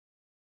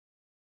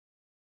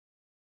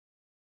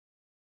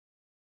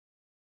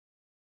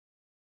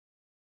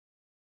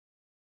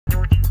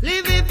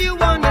you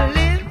wanna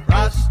live.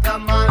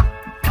 Rastaman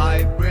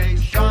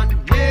vibration,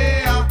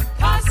 yeah.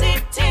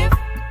 Positive.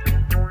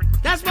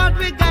 That's what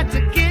we got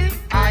to give.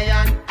 I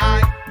and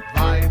I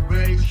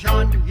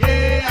vibration,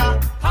 yeah.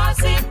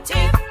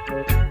 Positive.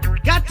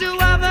 Got to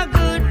have a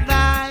good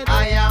vibe.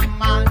 I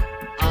am an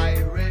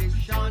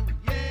iration,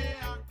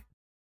 yeah.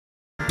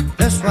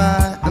 That's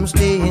why I'm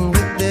staying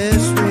with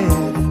this riff.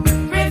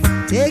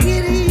 Take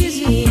it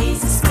easy.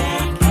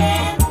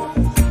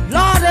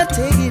 Lord,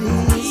 take it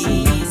easy.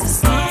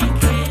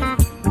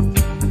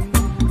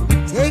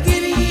 Take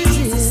it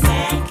easy.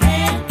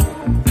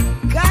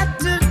 Got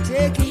to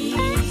take it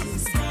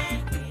easy.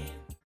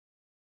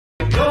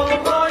 No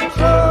more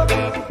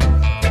trouble.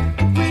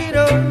 We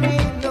don't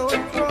need no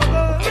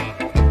trouble.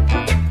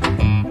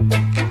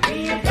 We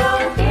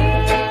don't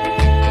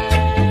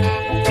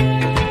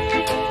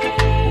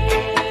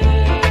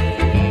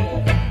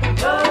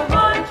no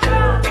more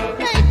trouble.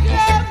 Make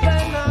love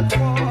and not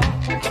war,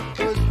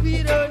 'cause we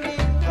don't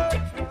need no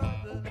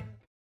trouble.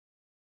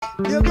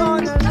 You're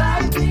gonna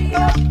lighten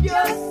up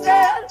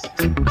yourself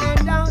and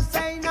don't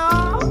say no.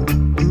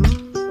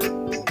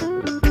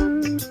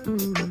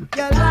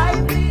 You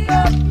lighten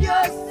up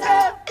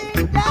yourself,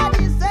 if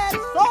Daddy said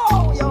so,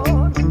 yo.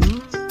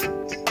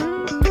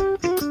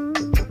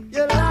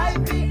 You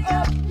lighten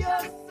up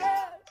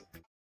yourself.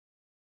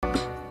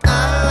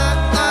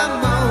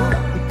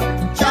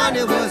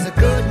 Johnny was a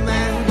good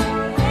man.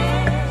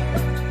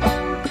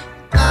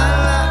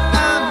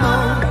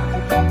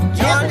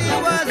 Johnny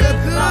was a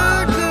good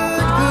man.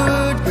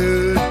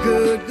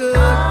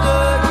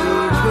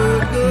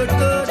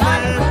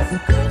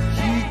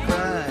 She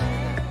cried.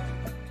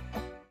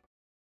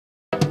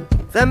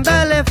 Them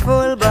belly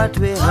full, but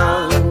we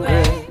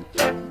hungry.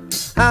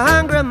 A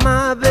hungry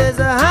mob is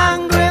a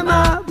hungry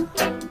mob.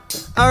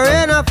 A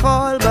rain a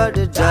fall, but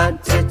the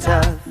dirty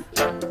tough.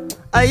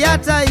 A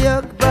yatta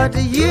yuck, but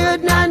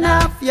you'd not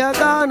enough. You're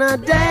gonna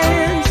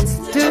dance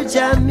to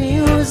your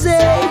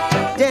music,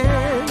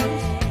 dance.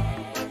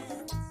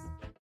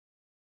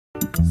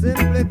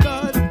 Simply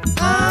 'cause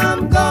I'm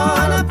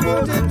gonna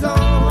put it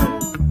on.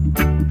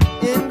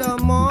 In the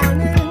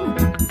morning,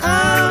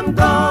 I'm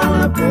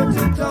gonna put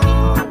it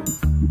on.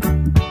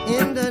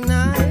 In the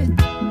night,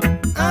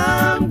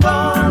 I'm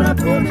gonna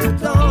put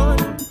it on.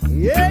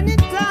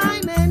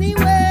 Anytime,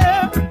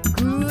 anywhere,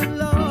 good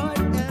Lord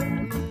help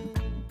me.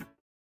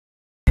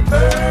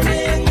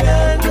 Burning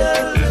and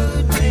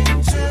looting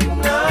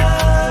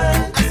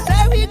tonight. I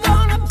say we're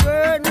gonna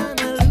burn and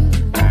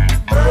loot.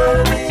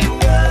 Burning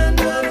and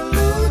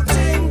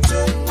looting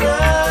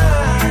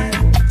tonight.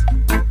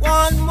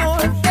 One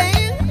more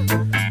thing.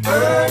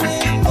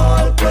 Burning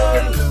all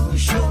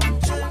pollution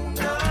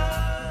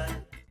tonight.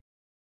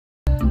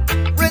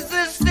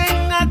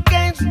 Resisting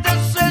against the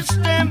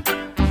system.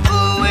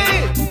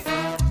 Ooh-wee.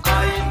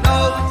 I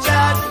know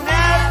just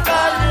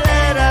never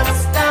let us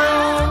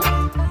down.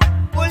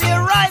 Pull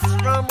your rights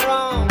from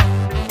wrong.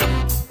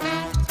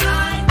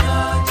 I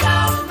know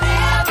just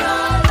never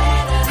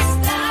let us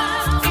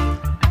down.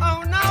 Oh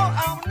no,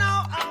 oh no,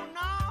 oh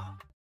no.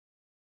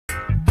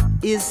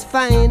 Is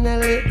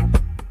finally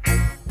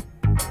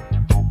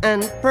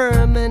and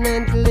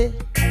permanently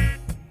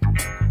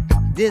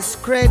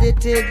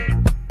discredited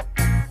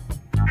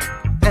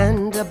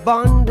and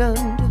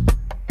abandoned.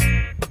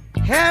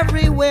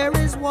 Everywhere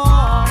is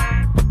war.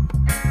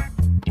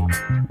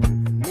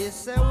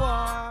 It's a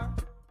war.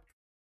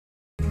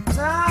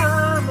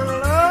 Time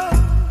alone.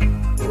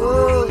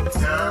 Oh,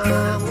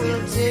 time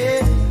will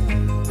tell.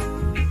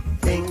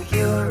 Think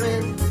you're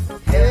in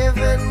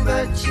heaven,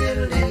 but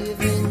you're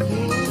living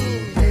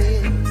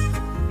here.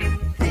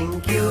 Think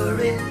you're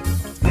in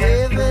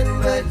heaven,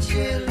 but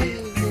you're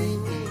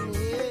living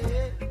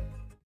here.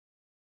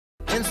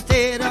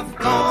 Instead of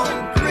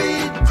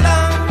concrete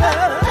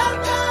jungle,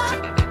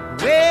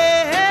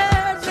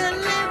 where the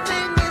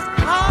living is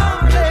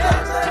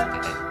harmless.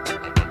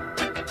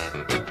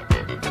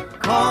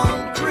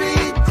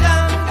 Concrete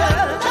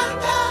jungle,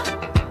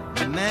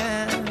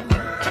 man,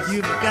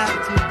 you've got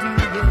to do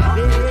your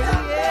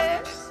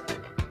best.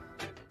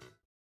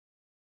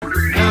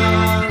 No,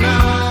 no,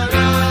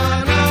 no,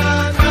 no,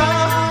 no.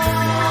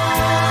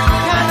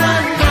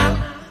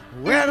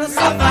 We're the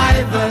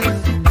survivors.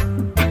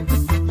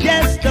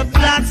 Yes, the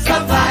black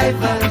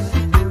survivors.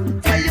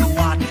 Tell you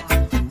what,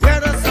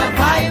 we're the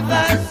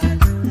survivors.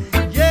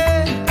 Yeah,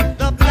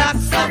 the black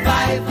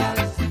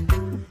survivors.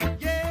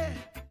 Yeah.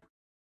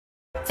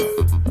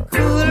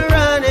 Cool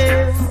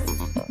running.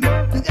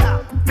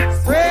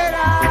 Spread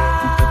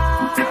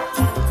out.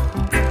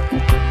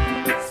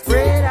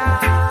 Spread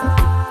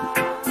out.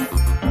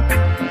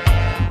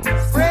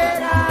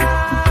 Spread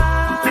out.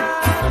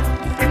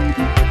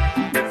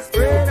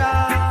 Spread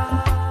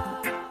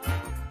out.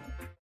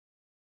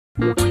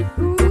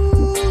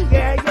 Ooh,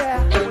 yeah, yeah.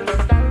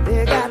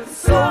 They got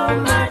so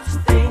much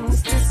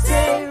things to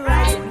say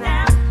right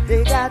now.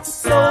 They got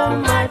so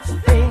much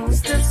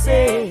things to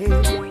say.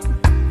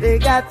 They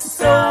got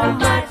so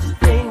much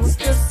things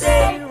to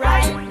say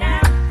right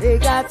now. They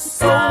got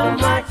so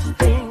much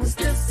things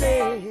to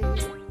say.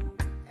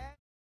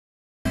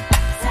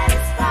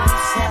 Satisfied.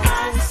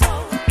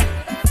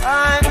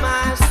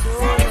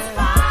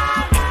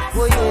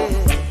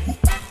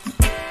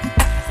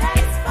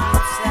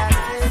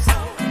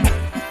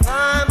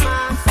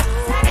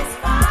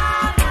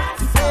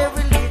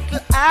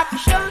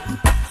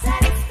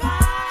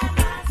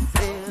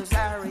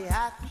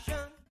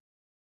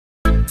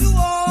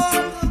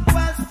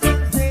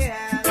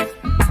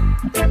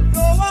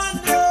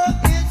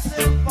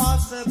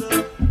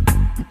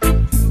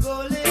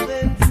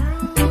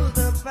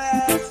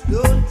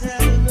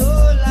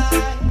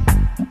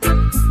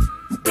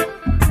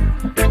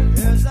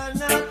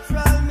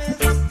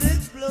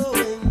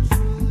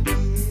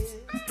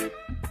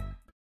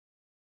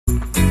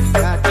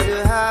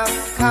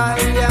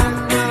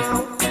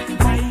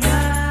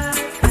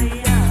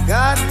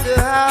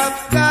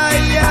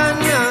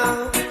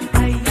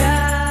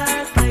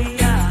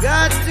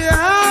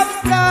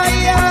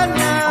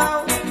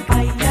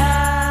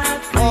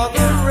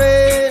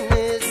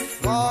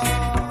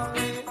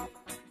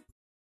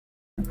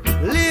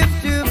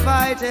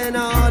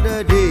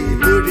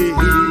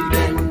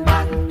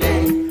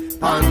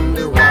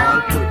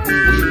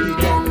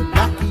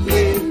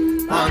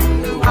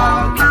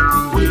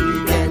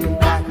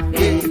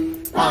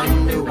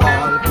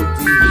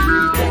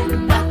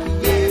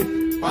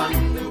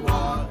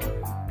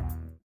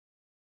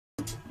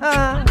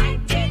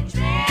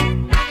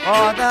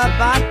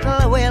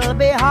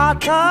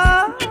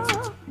 water,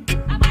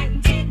 a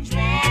mighty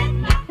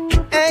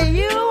dreadnought, and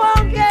you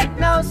won't get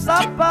no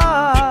supper.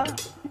 a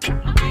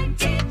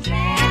mighty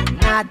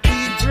dreadnought,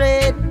 Naughty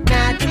dread,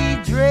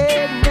 naughty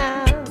dread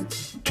now.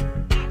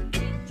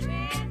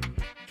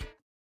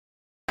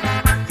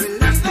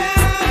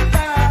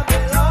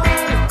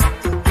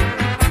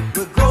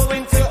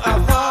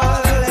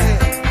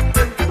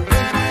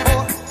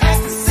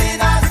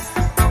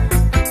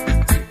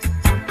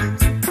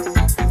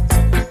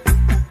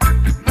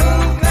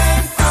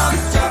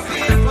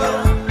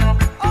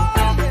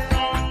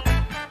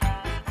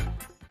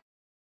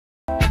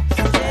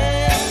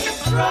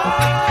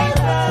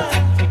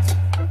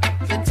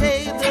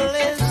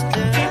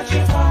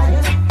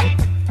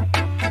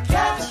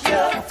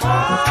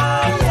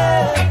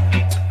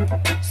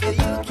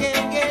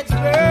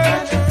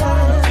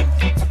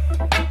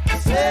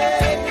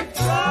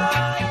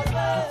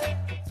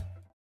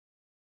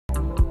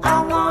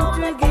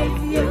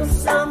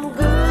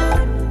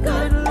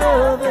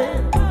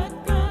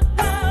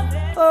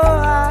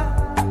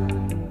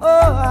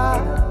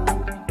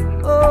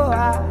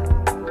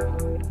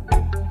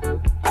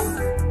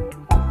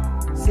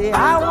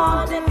 I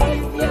want to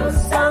give you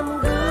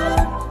some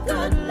good,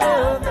 good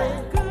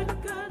loving.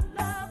 Good, good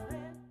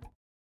loving.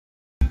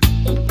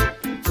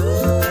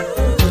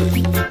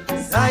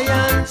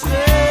 Zion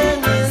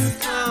train is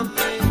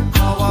coming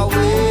our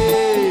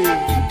way.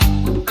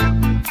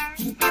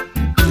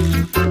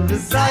 The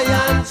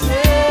Zion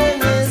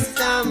train is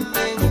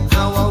coming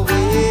our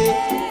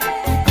way.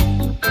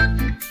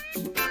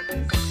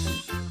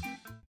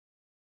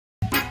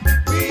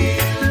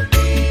 We'll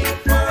be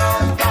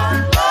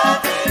forever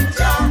loving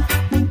Jah.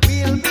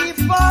 We'll be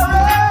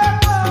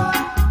forever.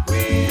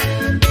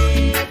 We'll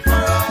be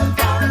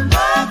forever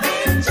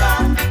loving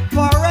Jah.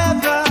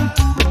 Forever,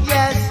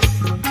 yes,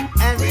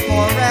 and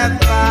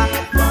forever.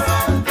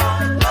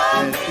 Forever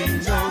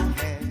loving Jah.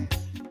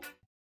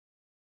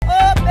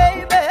 Oh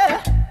baby,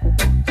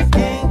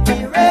 kinky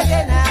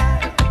reggae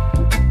now.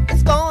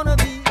 It's gonna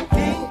be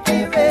kinky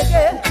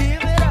reggae.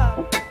 Give it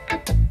up.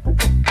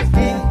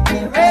 Kinky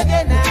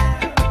reggae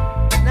now.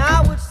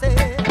 Now I would say,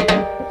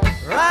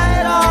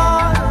 right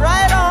on,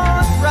 right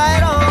on,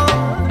 right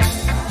on.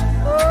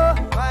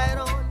 Oh, right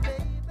on,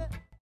 baby.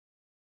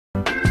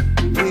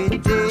 We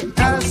did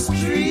a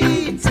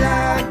street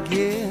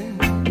again.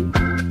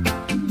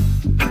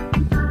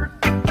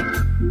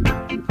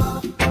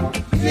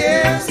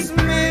 Yes,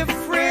 my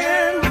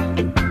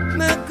friend,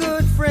 my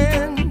good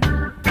friend.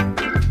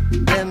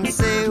 Them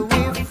say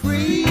we're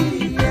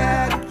free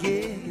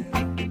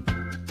again.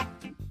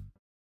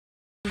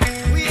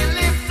 We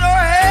lift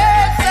our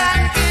heads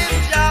and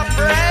give Jah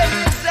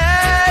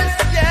praises,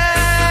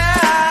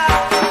 yeah.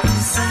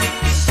 sun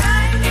is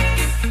shining,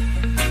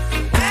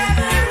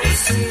 weather is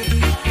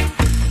sweet.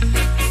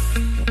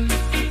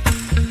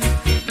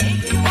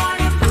 Make you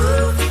wanna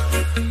move,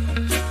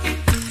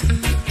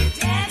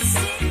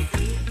 dancing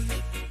feet.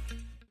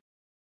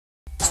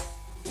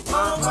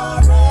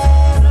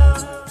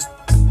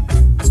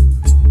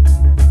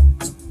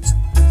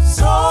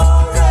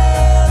 So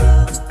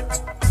red,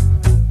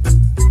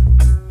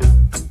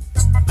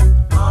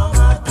 I'm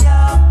a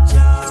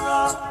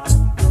capturer,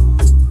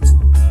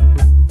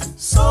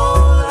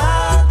 soul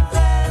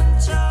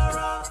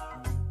adventurer.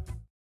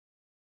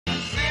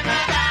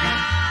 Simmer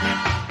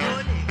down,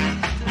 put it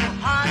to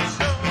heart,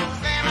 soul.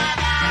 Simmer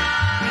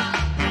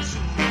down,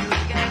 see you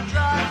can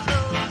draw to.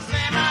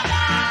 Simmer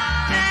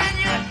down, can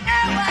you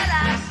hear what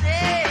I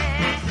say?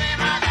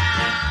 Simmer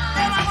down,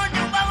 say I want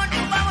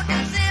to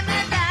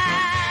simmer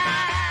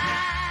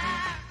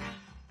down.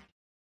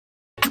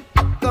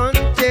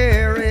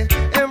 Contrary,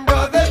 and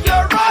brother,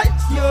 you're right,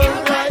 you're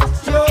right,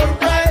 you're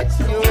right,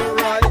 you're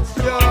right,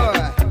 you're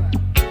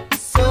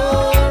so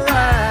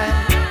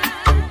right.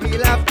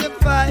 We'll have to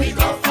fight. We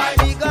gon'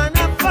 fight. We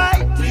gonna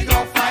fight. We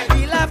gon' fight.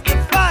 We'll have to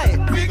fight.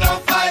 We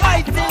gon' fight.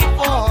 Fighting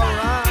for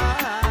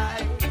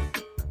right.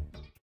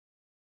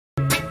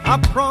 I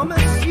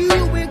promise you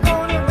we're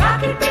gonna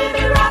rock it, baby,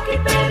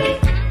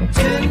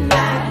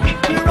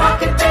 tonight. We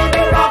rock it,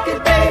 baby,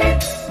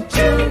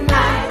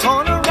 tonight.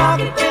 Gonna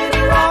rock it, baby,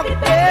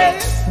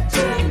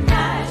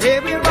 tonight. Yeah,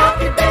 we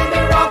rock it, baby,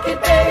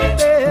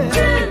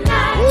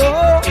 tonight.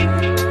 Oh,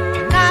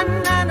 na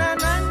na na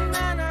na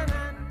na na na.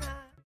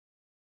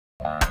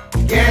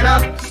 Get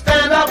up,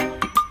 stand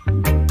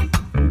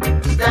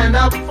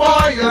up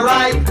for your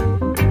right.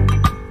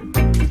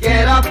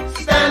 Get up,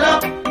 stand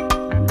up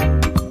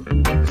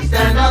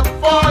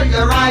for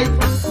your right.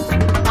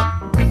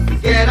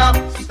 Get up,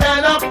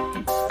 stand up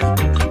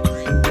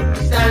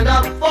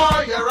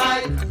for your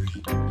right.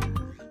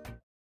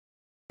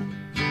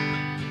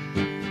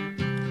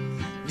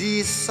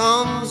 These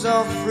songs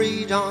of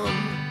freedom,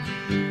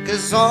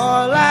 'cause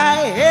all I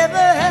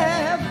ever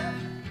have.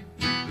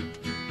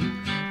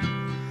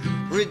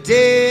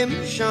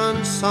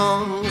 Redemption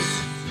songs,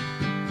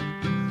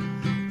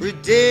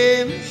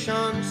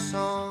 redemption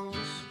songs.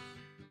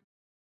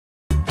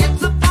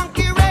 It's a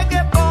funky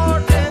reggae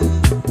party.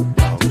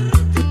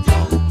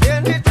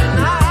 Can it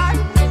tonight?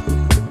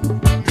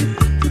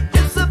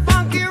 It's a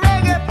funky reggae.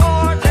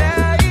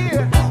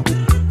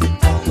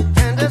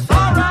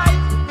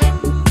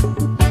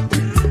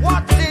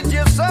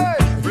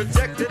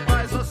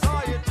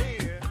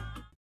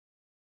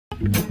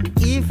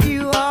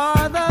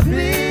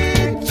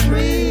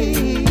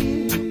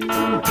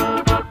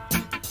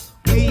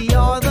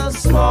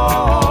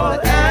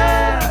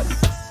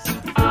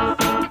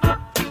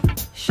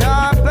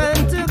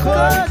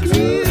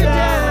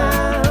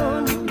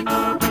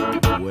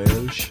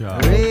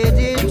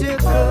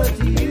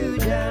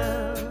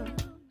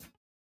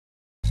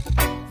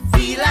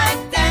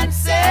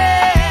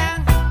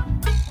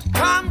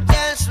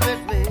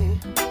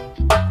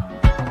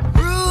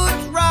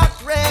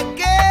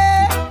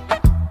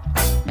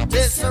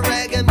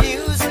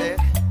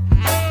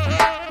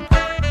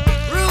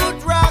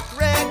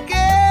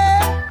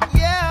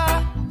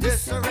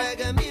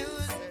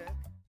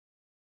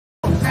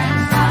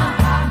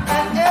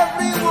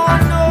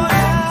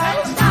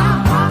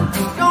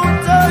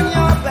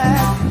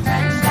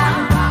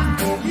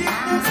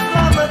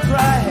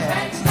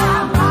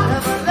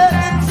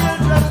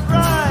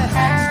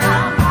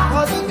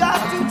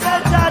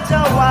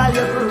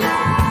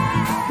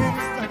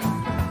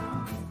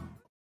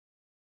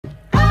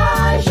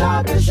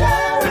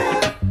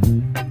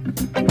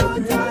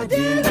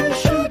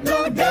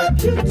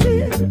 deputy.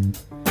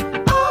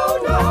 Oh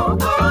no,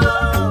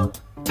 oh,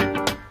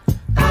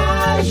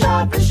 I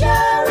shot the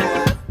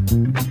sheriff,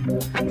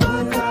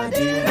 but I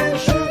didn't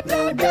shoot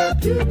the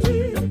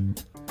deputy.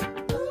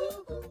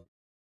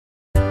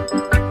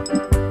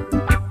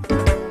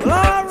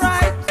 All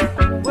right,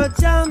 we're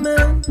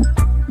jamming.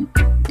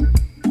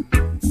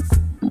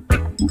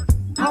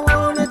 I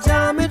wanna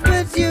jam it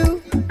with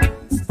you.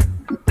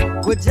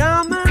 We're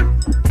jamming,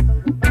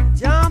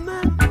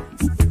 jamming,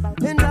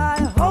 and I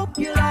hope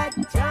you like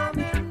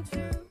jamming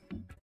too.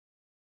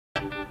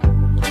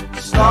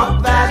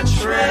 Stop that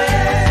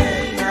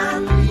train,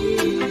 I'm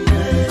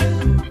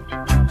leaving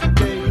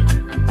today.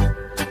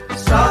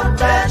 Stop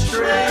that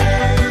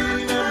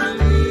train, I'm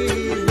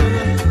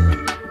leaving.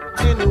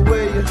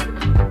 Anyway,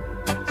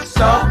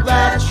 stop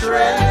that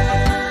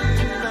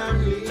train, I'm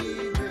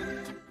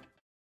leaving.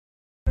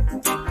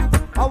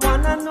 I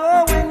wanna know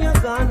when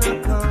you're gonna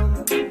come.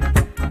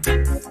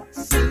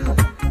 See,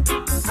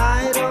 I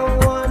don't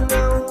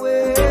wanna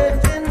wait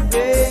in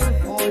vain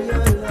for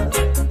your love.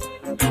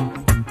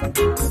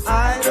 I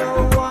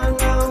don't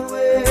wanna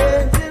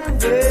wait in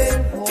vain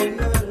for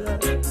your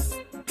love.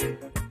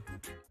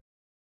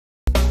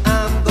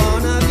 I'm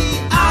gonna be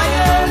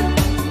iron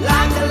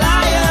like a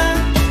lion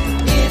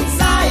in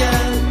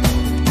Zion.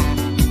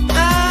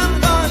 I'm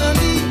gonna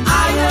be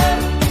iron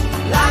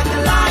like a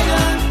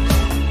lion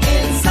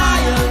in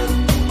Zion.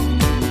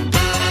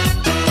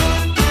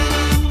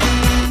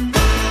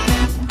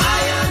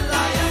 Iron,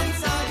 lion,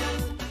 Zion.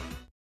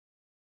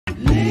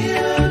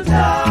 Little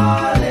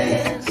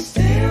darling,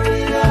 stir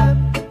it up.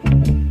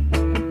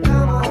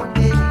 Come on,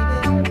 baby.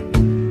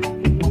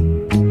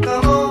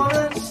 Come on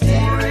and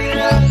stir it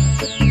up.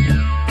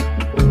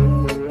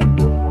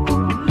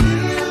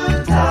 Little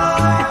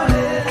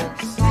darling,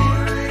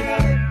 stir it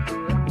up.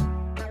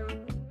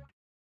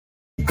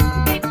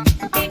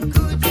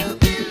 Could you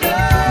be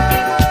loved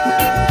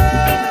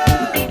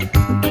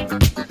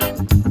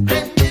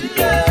and be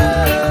loved?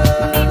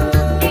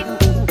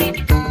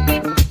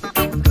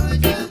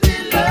 Could you be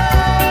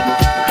loved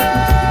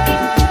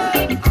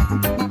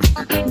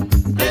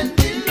and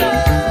be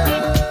loved?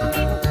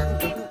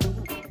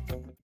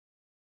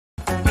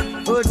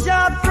 Would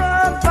you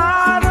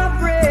provide a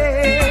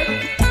bread?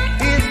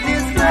 Is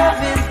this love,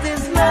 is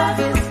this love,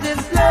 is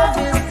this love,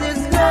 is this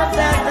love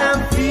that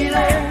I'm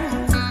feeling?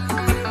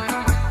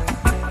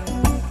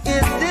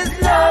 Is this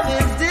love,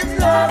 is this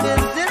love,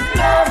 is this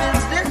love,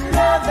 is this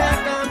love that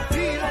I'm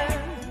feeling?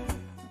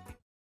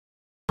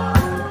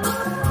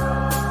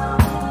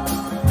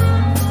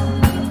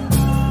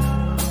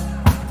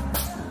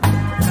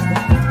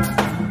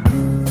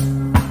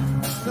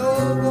 No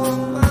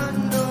woman,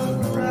 no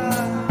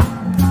cry.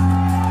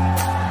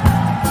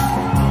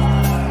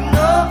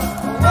 No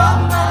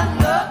woman,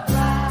 no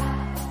cry.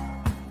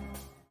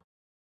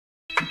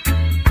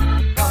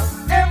 'Cause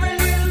every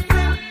little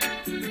thing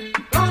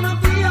gonna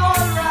be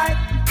alright.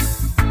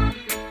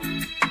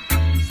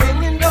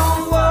 Singing,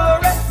 don't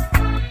worry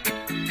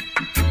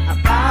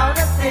about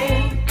a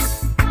thing.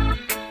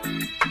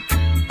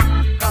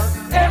 'Cause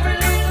every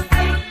little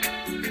thing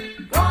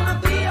gonna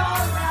be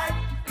alright.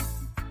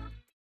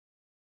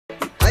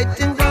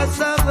 Fighting for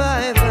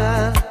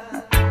survival.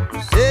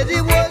 Said he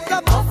was a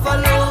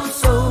buffalo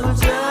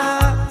soldier.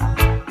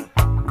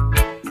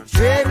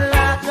 Tread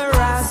like a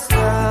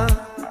rasta.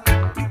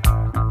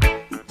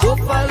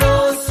 Buffalo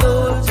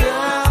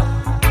soldier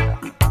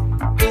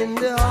in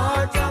the